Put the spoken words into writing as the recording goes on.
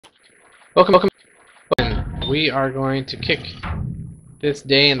Welcome. We are going to kick this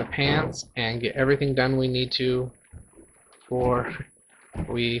day in the pants and get everything done we need to before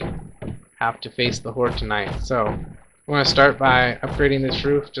we have to face the horde tonight. So we're going to start by upgrading this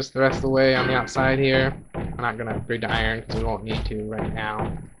roof just the rest of the way on the outside here. I'm not going to upgrade to iron because we won't need to right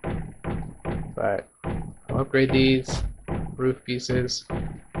now. But we'll upgrade these roof pieces.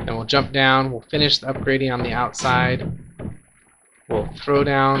 Then we'll jump down. We'll finish the upgrading on the outside. We'll throw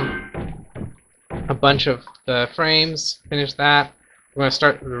down a bunch of the frames, finish that. We're going to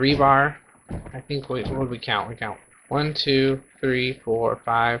start with the rebar. I think, what did we count? We count 1, 2, 3, 4,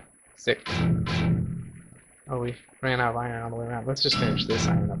 5, 6. Oh, we ran out of iron all the way around. Let's just finish this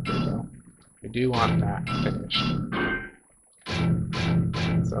iron upgrade though. We do want that finished.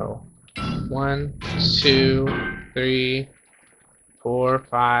 So 1, 2, 3, 4,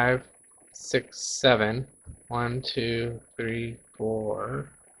 5, 6, 7. 1, 2, 3, 4.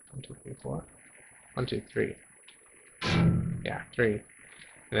 1, 2, 3, 4. 1, 2, 3. Yeah, 3. And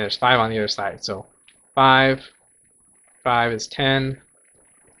there's 5 on the other side. So 5 is 10.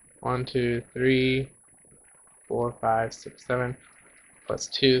 1, 2, 3, 4, 5, 6, 7 plus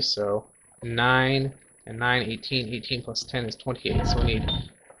 2, so 9 and 9, 18. 18 plus 10 is 28. So we need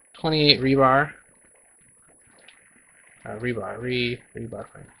 28 rebar. Rebar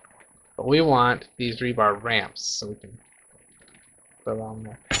frame. But we want these rebar ramps so we can put on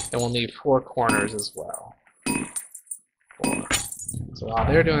there. Then we'll need 4 corners as well. 4. So while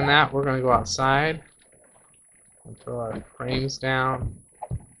they're doing that, we're going to go outside and throw our frames down.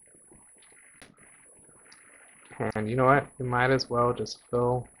 And you know what? We might as well just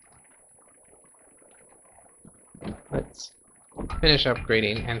fill. Let's finish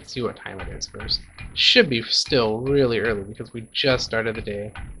upgrading and see what time it is first. Should be still really early because we just started the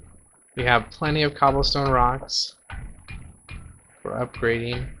day. We have plenty of cobblestone rocks for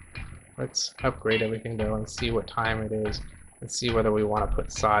upgrading. Let's upgrade everything though and see what time it is and see whether we want to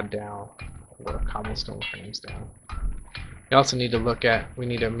put sod down or cobblestone frames down. We also need to look at, we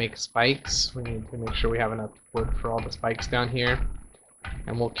need to make spikes. We need to make sure we have enough wood for all the spikes down here.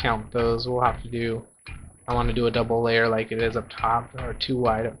 And we'll count those. We'll have to do, I want to do a double layer like it is up top, or 2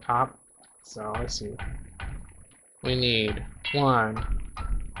 wide up top. So let's see. We need 1,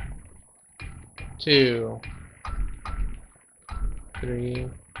 2, 3,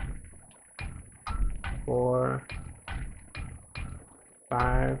 4,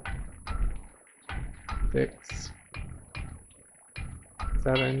 5, 6,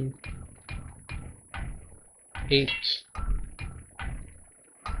 7, 8,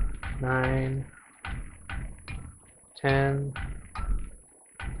 9, 10,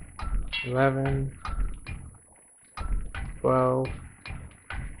 11, 12,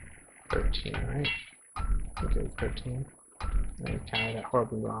 13, right? Okay, 13. I counted that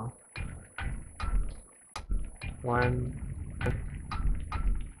horribly wrong. 1,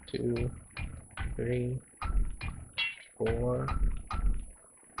 2, 3, 4,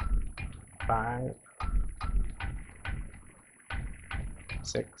 5,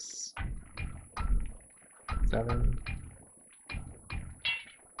 6, 7,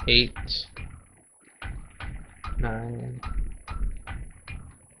 8, 9,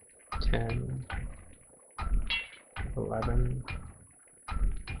 10, 11,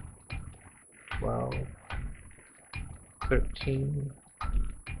 12, 13,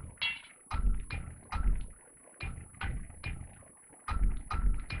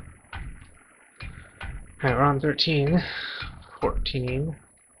 'We're on 13, 14,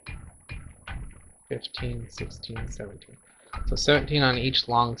 15, 16, 17. So 17 on each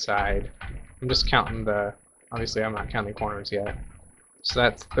long side. I'm just counting the, obviously I'm not counting the corners yet. So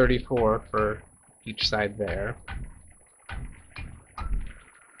that's 34 for each side there.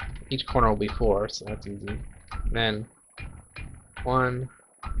 Each corner will be 4, so that's easy. And then 1,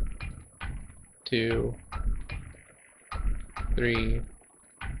 2, 3,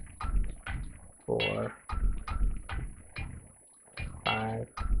 4, 5,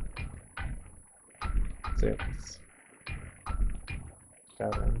 6,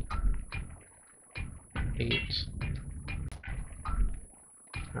 7, 8,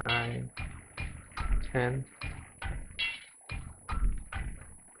 9, 10,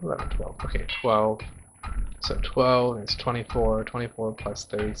 11, 12. Okay, 12. So 12 is 24. 24 plus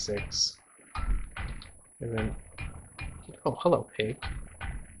 36. And then, oh, hello, pig.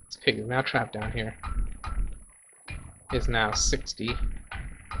 This pig is now trapped down here. Is now 60.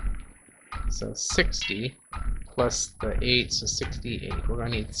 So 60 plus the 8, so 68. We're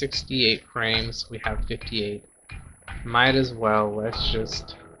going to need 68 frames. We have 58. Might as well, let's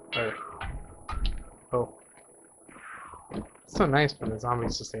just... oh. It's so nice for the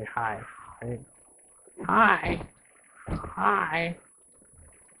zombies to say hi. Right. Hi! Hi!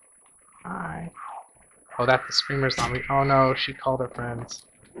 Hi! Oh, that's the screamer zombie. Oh no, she called her friends.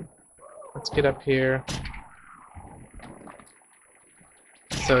 Let's get up here.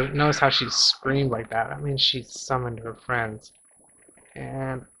 So notice how she screamed like that. That means she summoned her friends.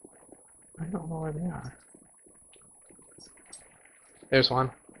 And I don't know where they are. There's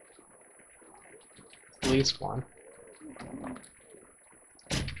one. At least one.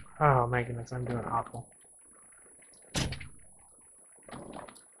 Oh my goodness, I'm doing awful.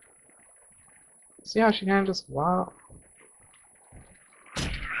 See how she kind of just wow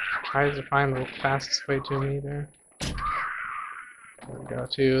tries to find the fastest way to me there. There we go,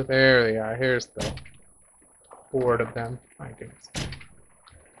 too. There they are. Here's the horde of them. My goodness.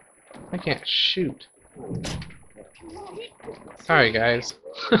 I can't shoot. Sorry, guys.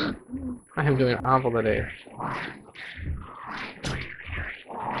 I am doing awful today.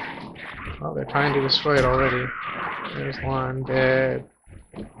 Oh, they're trying to destroy it already. There's one dead.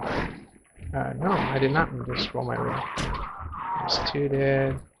 No, I did not destroy my room. There's two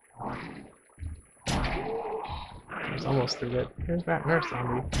dead. There's almost three dead. Here's that nurse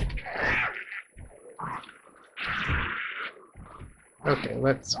zombie. Okay,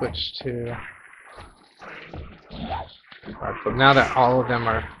 let's switch to... But now that all of them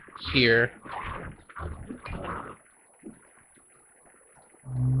are here...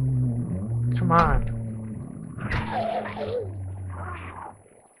 Come on!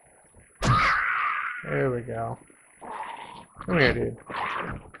 There we go. Come here, dude.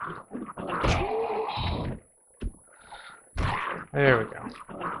 There we go.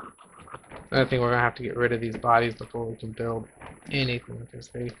 I think we're gonna have to get rid of these bodies before we can build anything, because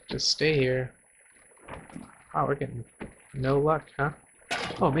they just stay here. Oh, we're getting no luck, huh?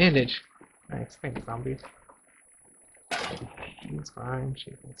 Oh, bandage! Nice, thanks, zombie. She's fine,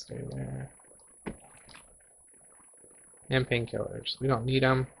 she can stay there. And painkillers. We don't need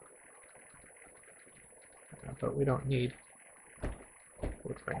them. But we don't need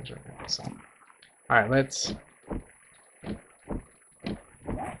wood frames right now, so. Alright, let's...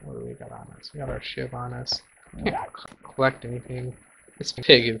 What do we got on us? We got our shiv on us. Can't collect anything. This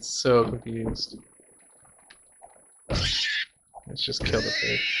pig is so confused. Let's just kill the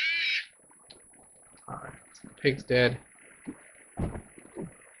pig. Alright, so the pig's dead.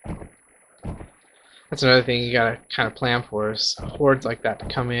 That's another thing you gotta kind of plan for, is hordes like that to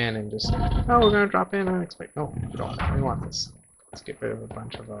come in and just, oh, we're gonna drop in unexpected. No, we don't. We want this. Let's get rid of a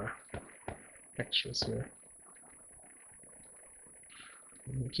bunch of our extras here.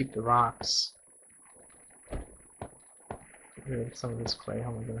 Keep the rocks. Get rid of some of this clay.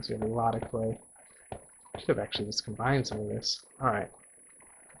 Oh my goodness, we have a lot of clay. Should have actually just combined some of this. Alright.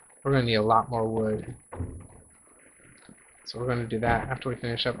 We're going to need a lot more wood. So we're going to do that after we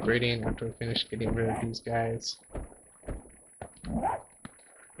finish upgrading, after we finish getting rid of these guys.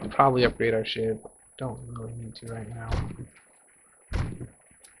 We'll probably upgrade our ship. Don't really need to right now.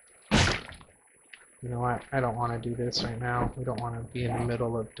 You know what? I don't want to do this right now. We don't want to be in the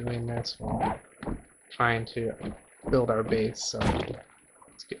middle of doing this while trying to build our base. So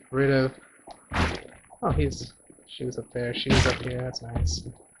let's get rid of... Oh, she was up there. She was up here. That's nice.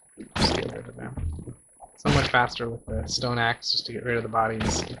 Just get rid of them. So much faster with the stone axe just to get rid of the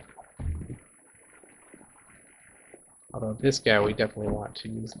bodies. Although this guy we definitely want to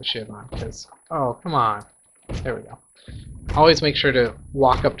use the shiv on because... Oh, come on. There we go. Always make sure to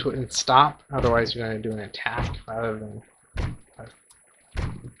walk up to it and stop, otherwise you're going to do an attack rather than a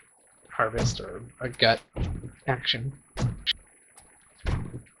harvest or a gut action.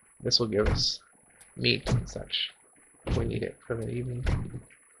 This will give us meat and such if we need it for the evening.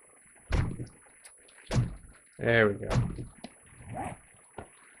 There we go.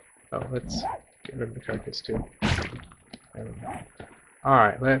 Oh, let's get rid of the carcass too. There we go.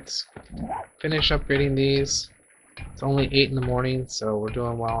 Alright, let's finish upgrading these. It's only 8 in the morning, so we're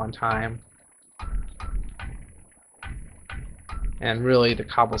doing well on time. And really, the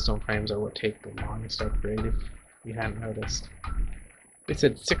cobblestone frames are what take the longest to upgrade, if you hadn't noticed. It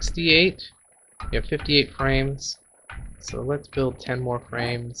said 68. We have 58 frames. So let's build 10 more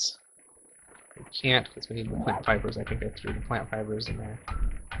frames. We can't because we need the plant fibers. I think I threw the plant fibers in there.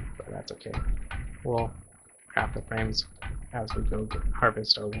 But that's okay. We'll craft the frames as we go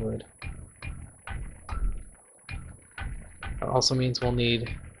harvest our wood. That also means we'll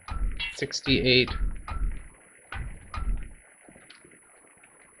need 68.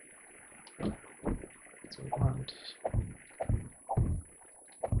 So we want...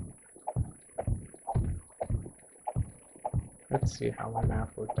 Let's see how my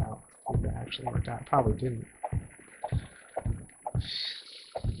math worked out. If it actually worked out. Probably didn't.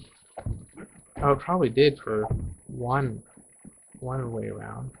 Oh, it probably did for one way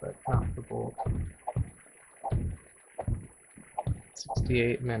around, but not for both.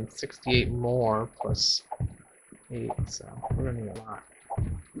 68 and then 68 more plus 8, so we're gonna need a lot.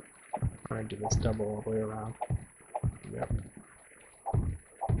 We're gonna do this double all the way around. Yep.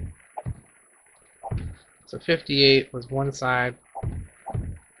 So 58 was one side.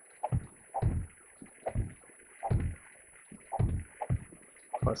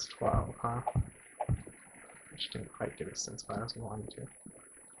 Plus 12, huh? Which didn't quite get us as far as we wanted to.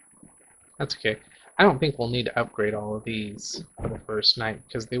 That's okay. I don't think we'll need to upgrade all of these for the first night,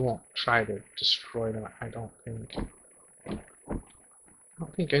 because they won't try to destroy them, I don't think. I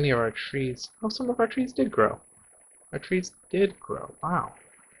don't think any of our trees... Oh, some of our trees did grow. Our trees did grow. Wow.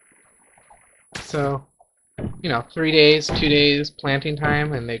 So, you know, 3 days, 2 days planting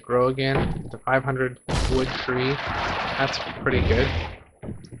time, and they grow again. It's a 500 wood tree. That's pretty good.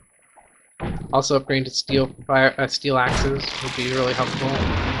 Also, upgrading to steel axes would be really helpful.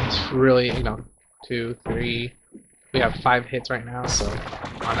 It's really, you know, 2, 3. We have 5 hits right now, so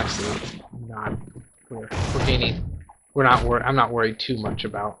honestly, it's not. We're gaining. I'm not worried too much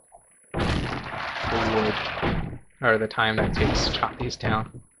about the wood or the time that it takes to chop these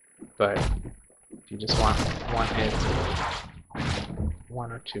down. But if you just want 1 hit or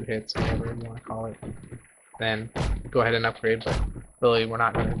 1 or 2 hits, whatever you want to call it, then go ahead and upgrade. But really, we're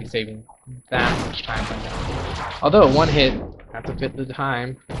not going to be saving that much time right now. Although 1 hit, that's a fifth of the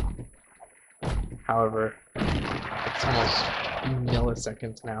time. However, it's almost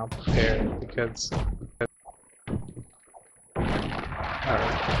milliseconds now prepared because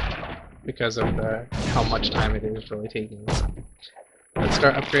of how much time it is really taking. So let's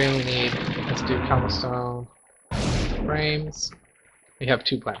start upgrading. Let's do cobblestone frames. We have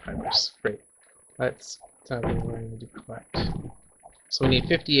 2 plant fibers. Great. Let's tell me where we need to collect. So we need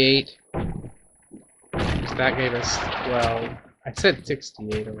 58. So that gave us 12. I said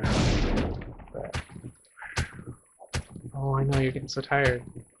 68 around, but oh, I know you're getting so tired.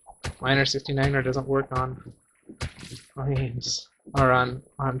 Miner 69er doesn't work on frames or on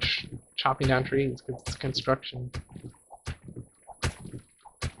chopping down trees because it's construction.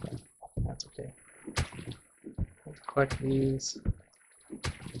 That's okay. Let's collect these.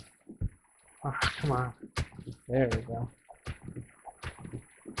 Oh, come on. There we go.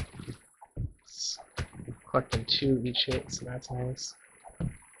 It's collecting 2 each hit, so that's nice.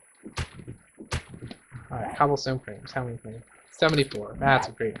 Alright, cobblestone frames. How many frames? 74. That's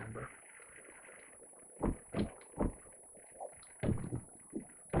a great number.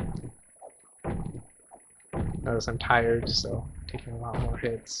 Notice I'm tired, so taking a lot more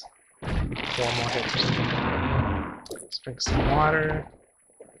hits. 4 more hits or something. Let's drink some water.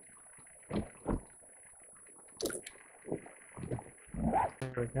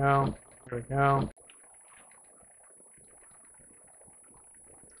 There we go. There we go.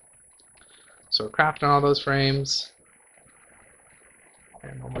 So we're crafting all those frames.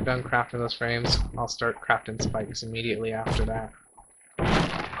 And when we're done crafting those frames, I'll start crafting spikes immediately after that. We're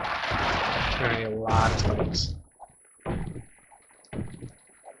gonna need a lot of spikes.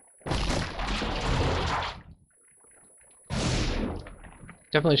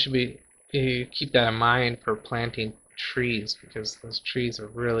 Definitely should be keep that in mind for planting trees, because those trees are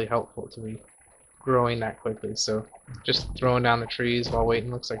really helpful to me growing that quickly. So just throwing down the trees while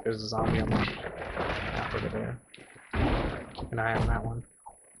waiting. Looks like there's a zombie on the map over there. Keep an eye on that one.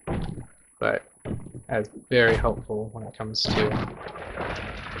 But that's very helpful when it comes to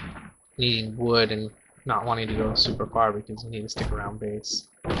needing wood and not wanting to go super far because you need to stick around base.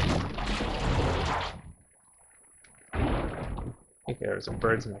 I think there's a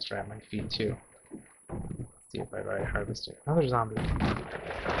bird's nest right at my feet too. Let's see if I've already harvested. Another zombie.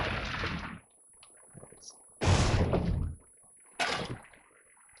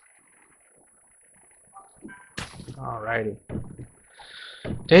 Alrighty.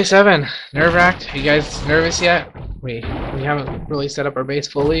 Day 7. Nerve-wracked. You guys nervous yet? We haven't really set up our base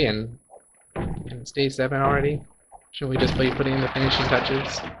fully, and it's day 7 already. Should we just be putting in the finishing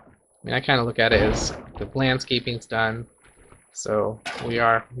touches? I mean, I kind of look at it as the landscaping's done, so we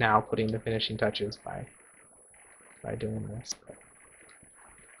are now putting the finishing touches by doing this. But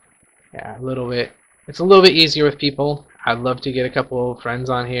yeah, a little bit. It's a little bit easier with people. I'd love to get a couple of friends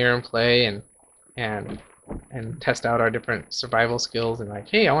on here and play and test out our different survival skills and like,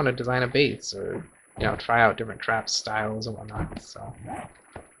 hey, I want to design a base, or you know, try out different trap styles and whatnot. So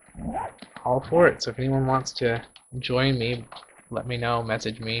all for it. So if anyone wants to join me, let me know,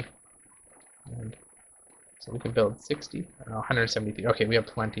 message me. And so we can build 60, I don't know, 173. Okay, we have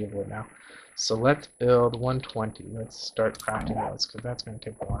plenty of wood now. So let's build 120. Let's start crafting those because that's going to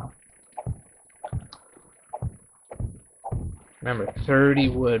take a while. Remember, 30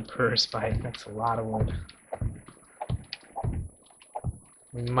 wood per spike. That's a lot of wood.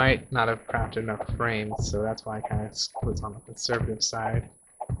 We might not have crafted enough frames, so that's why I kind of was on the conservative side.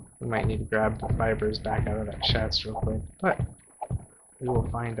 We might need to grab the fibers back out of that chest real quick, but we will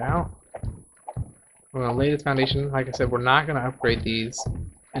find out. We're going to lay this foundation. Like I said, we're not going to upgrade these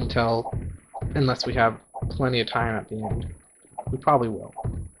unless we have plenty of time at the end. We probably will.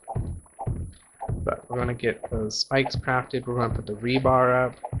 But we're going to get those spikes crafted. We're going to put the rebar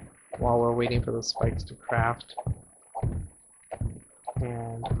up while we're waiting for those spikes to craft.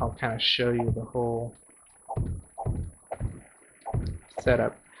 And I'll kind of show you the whole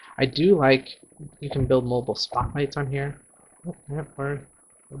setup. I do like, you can build mobile spotlights on here. Oh, yep, we're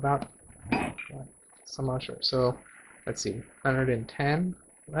about some not sure. So let's see, 110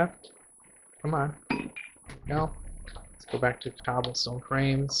 left. Come on. No. Let's go back to cobblestone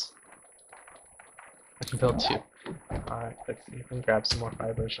frames. I can build 2. Alright, let's see if we can grab some more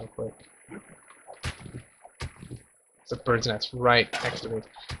fibers real quick. There's a bird's nest right next to it.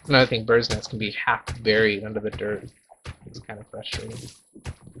 Another thing, bird's nests can be half buried under the dirt. It's kind of frustrating.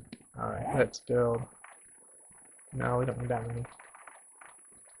 Alright, let's build. No, we don't need that many.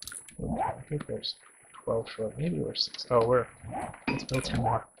 I think there's 12 short. Maybe we're 6. Oh, let's build 10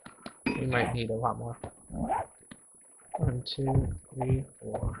 more. We might need a lot more. 1, 2, 3,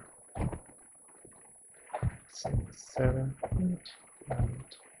 4, 6, 7, 8, 9,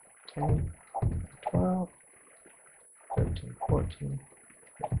 10, 12, 13, 14,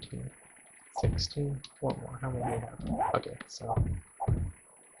 15, 16. One more. How many do we have? Okay, so.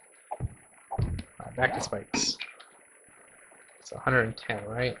 Alright, back to spikes. So 110,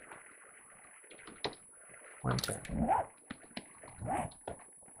 right? 110.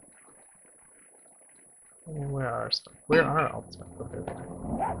 And where are all the spikes? Okay.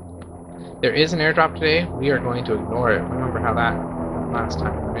 There is an airdrop today. We are going to ignore it. Remember how that went last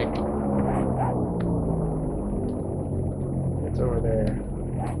time, right? It's over there.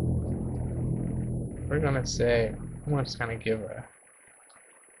 We're gonna say, I'm gonna just kind of give a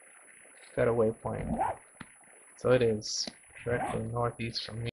set a waypoint. So it is directly northeast from me.